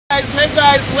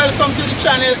guys, welcome to the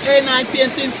channel A9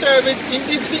 Painting Service. In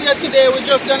this video today we're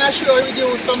just gonna show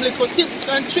you some little tips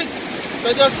and tricks.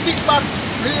 So just sit back,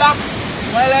 relax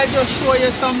while I just show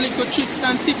you some little tricks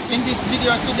and tips in this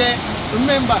video today.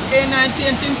 Remember, A9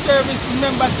 Painting Service,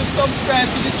 remember to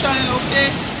subscribe to the channel, okay?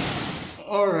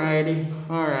 Alrighty.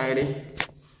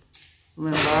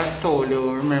 Remember I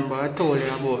told you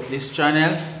about this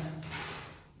channel.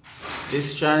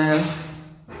 This channel,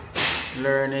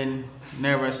 learning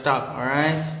never stop,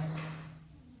 alright?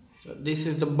 So this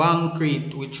is the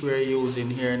Bancrete which we're using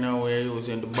here now. We're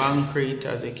using the Bancrete,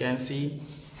 as you can see,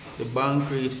 the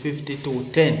Bancrete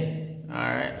 5210.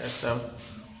 Alright, that's the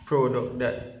product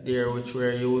that there which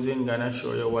we're using. Gonna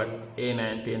show you what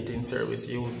A9 Painting Service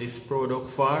use this product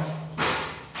for.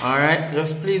 Alright,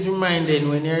 just please reminding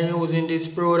when you're using this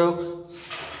product,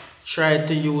 try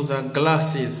to use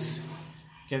glasses.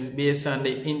 Because based on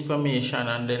the information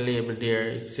on the label there,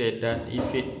 it said that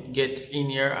if it gets in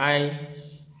your eye,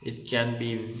 it can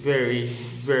be very,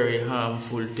 very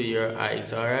harmful to your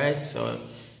eyes. Alright, so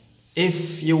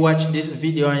if you watch this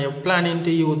video and you're planning to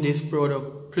use this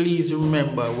product, please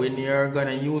remember when you're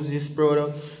gonna use this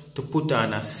product to put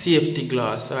on a safety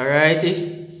glass.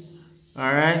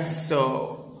 Alright,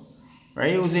 so we're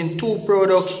using two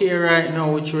products here right now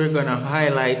which we're gonna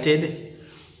highlight it.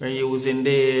 We're using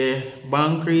the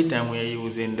Bancrete and we're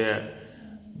using the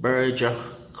Berger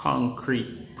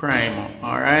Concrete Primer.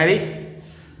 Alright.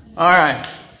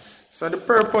 So the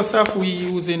purpose of we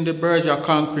using the Berger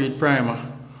Concrete Primer,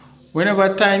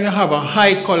 whenever time you have a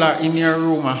high color in your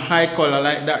room, a high color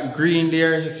like that green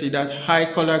there, you see that high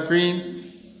color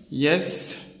green?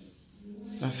 Yes,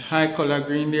 that's high color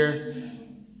green there.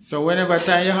 So whenever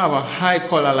time you have a high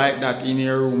color like that in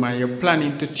your room and you're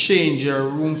planning to change your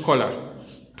room color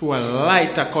to a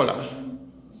lighter color,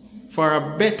 for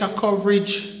a better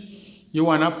coverage, you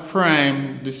want to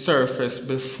prime the surface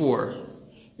before.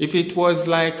 If it was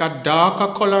like a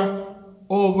darker color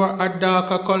over a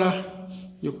darker color,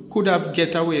 you could have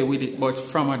get away with it, but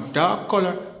from a dark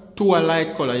color to a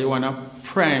light color, you want to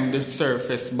prime the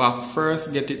surface back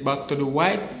first, get it back to the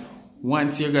white.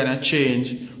 Once you're gonna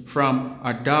change from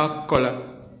a dark color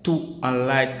to a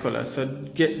light color, so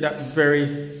get that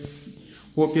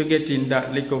hope you're getting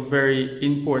that little very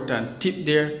important tip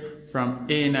there from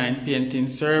A9 Painting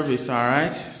Service.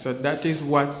 Alright, so that is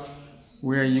what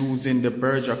we're using the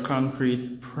Berger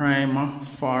Concrete Primer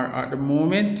for at the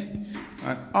moment.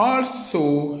 And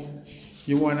also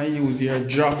you want to use your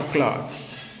drop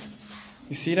cloth.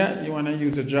 You see that? You want to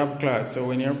use a drop cloth, so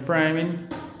when you're priming,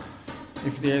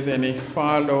 if there's any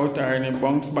fall out or any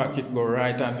bounce back, it go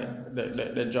right on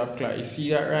the drop cloth. You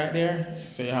see that right there?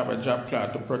 So you have a drop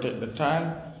cloth to protect the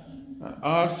tile. And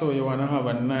also you want to have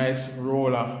a nice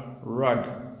roller rod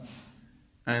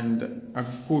and a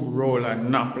good roller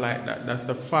knap like that. That's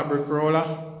the fabric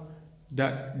roller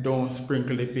that don't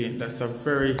sprinkle the paint. That's a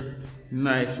very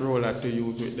nice roller to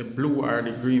use with the blue or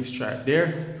the green stripe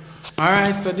there.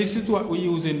 Alright, so this is what we're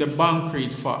using the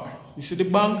Bancrete for. You see the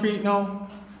Bancrete now?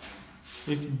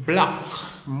 It's black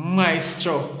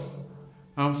moisture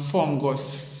and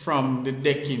fungus from the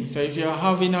decking. So if you're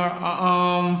having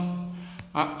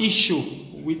a issue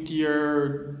with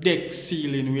your deck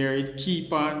ceiling where it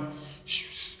keep on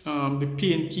the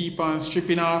paint keep on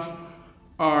stripping off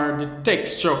or the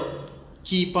texture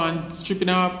keep on stripping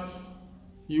off,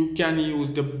 you can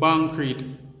use the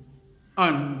Bancrete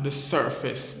on the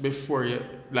surface before you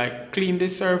clean the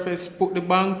surface, put the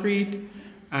Bancrete,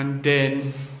 and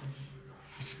then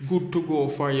it's good to go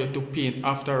for you to paint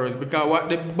afterwards, because what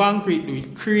the Bancrete do,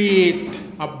 it create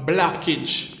a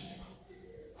blockage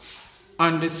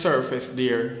on the surface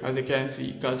there, as you can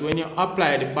see. Because when you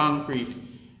apply the Bancrete,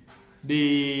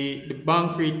 the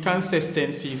Bancrete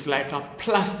consistency is like a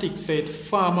plastic, so it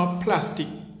form a plastic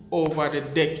over the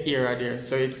deck area there,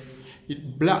 so it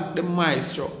block the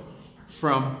moisture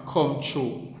from come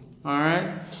through. Alright,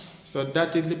 so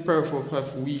that is the purpose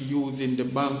of we using the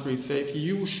Bancrete. So if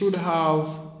you should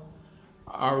have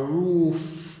a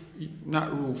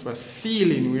a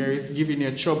ceiling where it's giving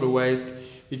you trouble, where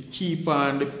it keep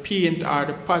on, the paint or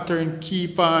the pattern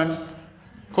keep on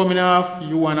coming off,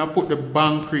 you want to put the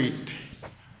Bancrete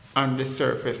on the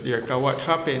surface there. Because what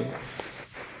happened,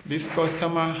 this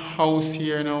customer house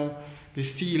here now, the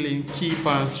ceiling keep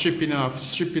on stripping off,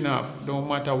 don't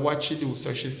matter what she do.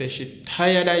 So she said she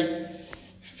tired of it.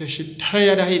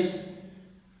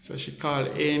 So she called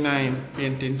A9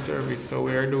 Painting Service. So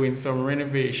we are doing some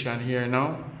renovation here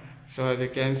now. So as you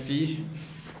can see,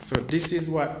 so this is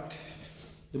what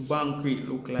the Bancrete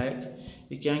look like.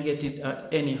 You can get it at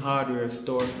any hardware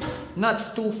store.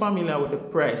 Not too familiar with the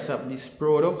price of this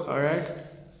product, alright?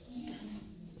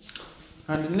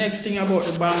 And the next thing about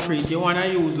the Bancrete, you want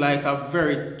to use like a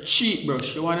very cheap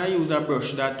brush. You want to use a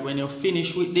brush that when you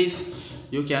finish with this,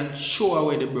 you can throw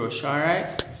away the brush,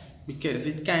 alright? Because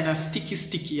it kind of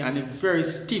sticky and it's very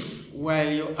stiff while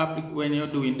when you're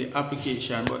doing the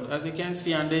application. But as you can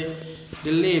see on the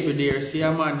label there, see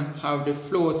a man have the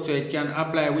float, so it can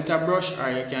apply with a brush, or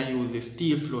you can use the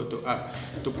steel float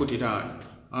to put it on.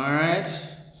 Alright?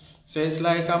 So it's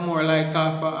like a more like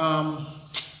a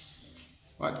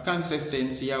what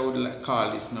consistency I would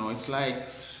call this now. It's like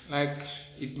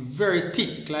it's very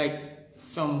thick, like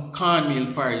some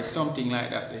cornmeal porridge, something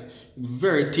like that. It's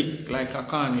very thick, like a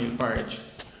cornmeal porridge.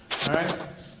 Alright?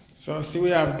 So see, we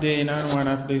have Dane and one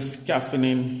of the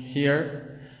scaffolding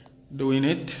here doing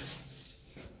it.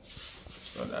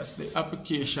 So that's the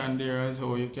application there, as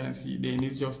how you can see. Dane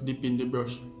is just dipping the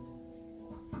brush.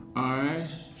 Alright?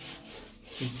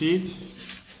 You see it?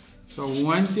 So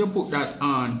once you put that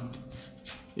on,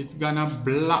 it's gonna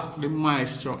block the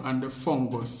moisture and the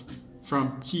fungus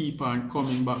from keep on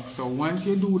coming back. So once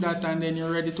you do that and then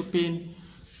you're ready to paint,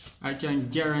 I can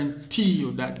guarantee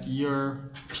you that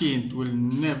your paint will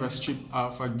never strip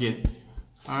off again.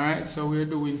 Alright, so we're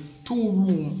doing 2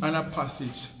 rooms and a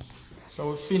passage.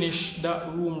 So we finish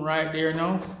that room right there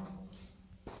now.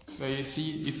 So you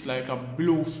see it's like a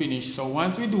blue finish. So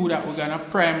once we do that, we're gonna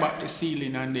prime back the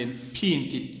ceiling and then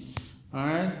paint it.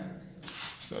 Alright.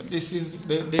 So this is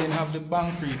they have the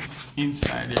Bancrete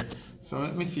inside there. So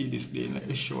let me see this then, let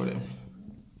me show them.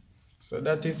 So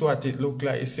that is what it looks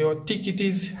like. You see how thick it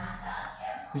is?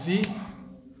 You see?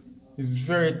 It's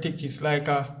very thick. It's like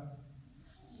a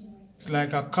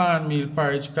cornmeal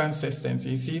porridge consistency.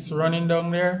 You see it's running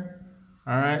down there?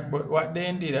 Alright, but what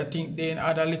they did, I think they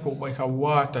add a little bit of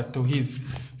water to his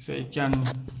so it can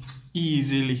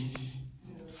easily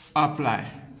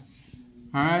apply.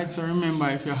 Alright, so remember,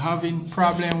 if you're having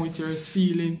problem with your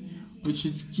ceiling, which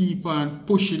is keep on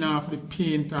pushing off the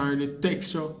paint or the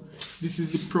texture, this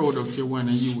is the product you want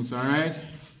to use. Alright,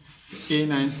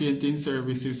 A9 Painting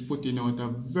Services putting out a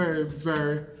very,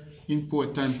 very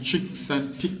important tricks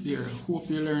and tip there. Hope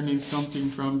you're learning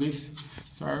something from this.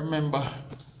 So remember,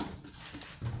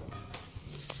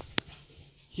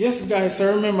 yes guys,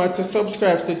 so remember to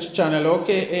subscribe to the channel,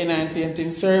 okay, A9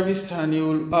 Painting Service, and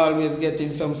you'll always get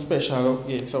in some special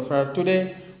updates. So for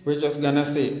today, we're just gonna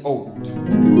say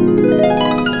out.